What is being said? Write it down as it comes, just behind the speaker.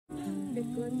Для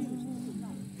Коломбины.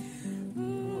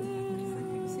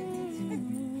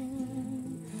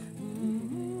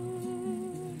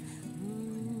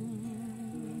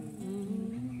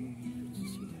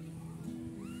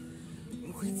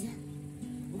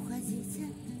 Уходите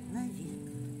навек,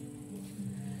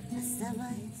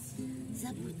 оставаясь,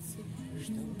 забудьте,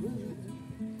 что было.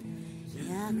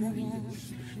 Я,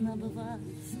 конечно, бывать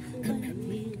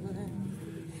полюбила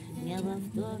не во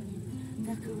вторник,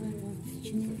 так в этот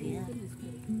четверг.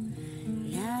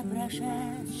 Я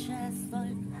прошедшая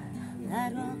столько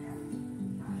дорог,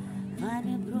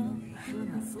 вами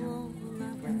брошена словно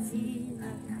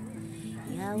ботинок.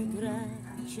 Я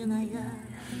утраченная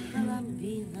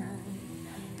Коломбина,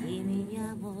 и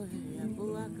меня мой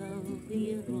оплакал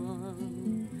пирог.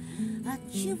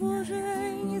 Отчего же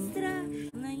не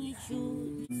страшно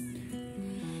ничуть,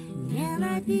 не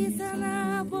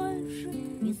написано больше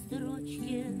ни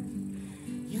строчки.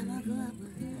 Я могла бы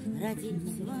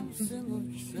родить вам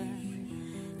сыночка,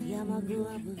 я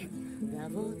могла бы, да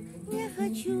вот не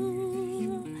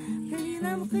хочу.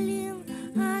 Клином клин,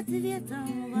 ответом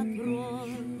вопрос,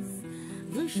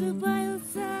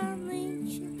 вышибаются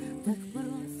нынче так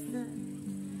просто.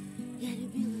 Я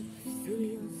любила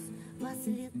всерьез вас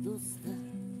лет до 100,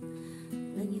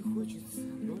 да не хочется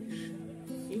больше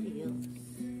всерьез.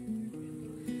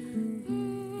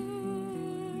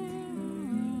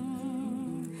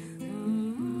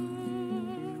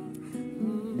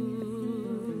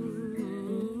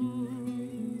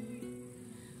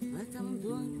 В этом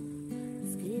доме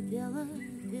скрипело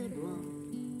перо,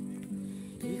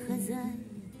 и хозяин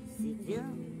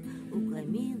сидел у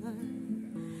камина.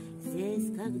 Здесь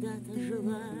когда-то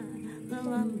жила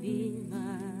Коломбина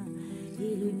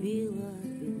и любила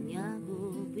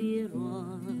беднягу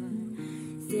Пиро.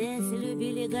 Здесь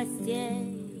любили гостей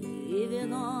и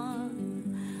вино,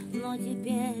 но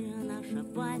теперь наша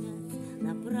память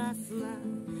напрасна,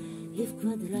 и в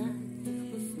квадрате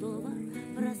пустого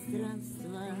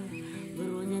пространства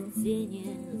бродят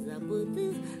тени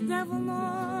забытых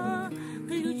давно.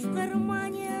 Ключ в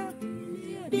кармане,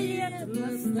 билет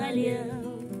на столе,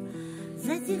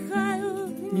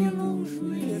 затихают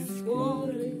ненужные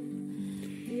споры,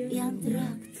 и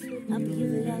антракт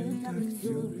объявляют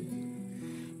актеры,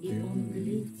 и он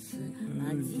длится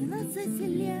 11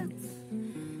 лет.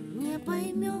 Не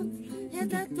поймет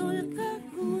это только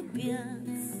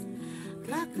глупец,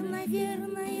 как,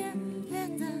 наверное,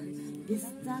 это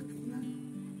бестактно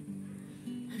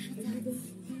ожидать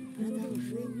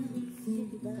продолжения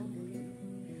всегда,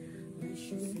 но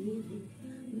счастливый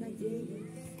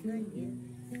надеюсь на нет.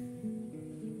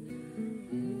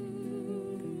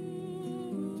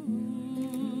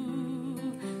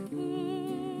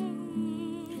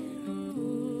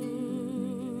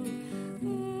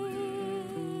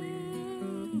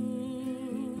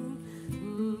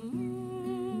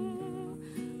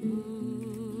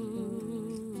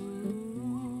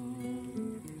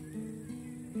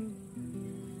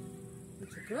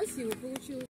 Красиво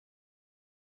получилось.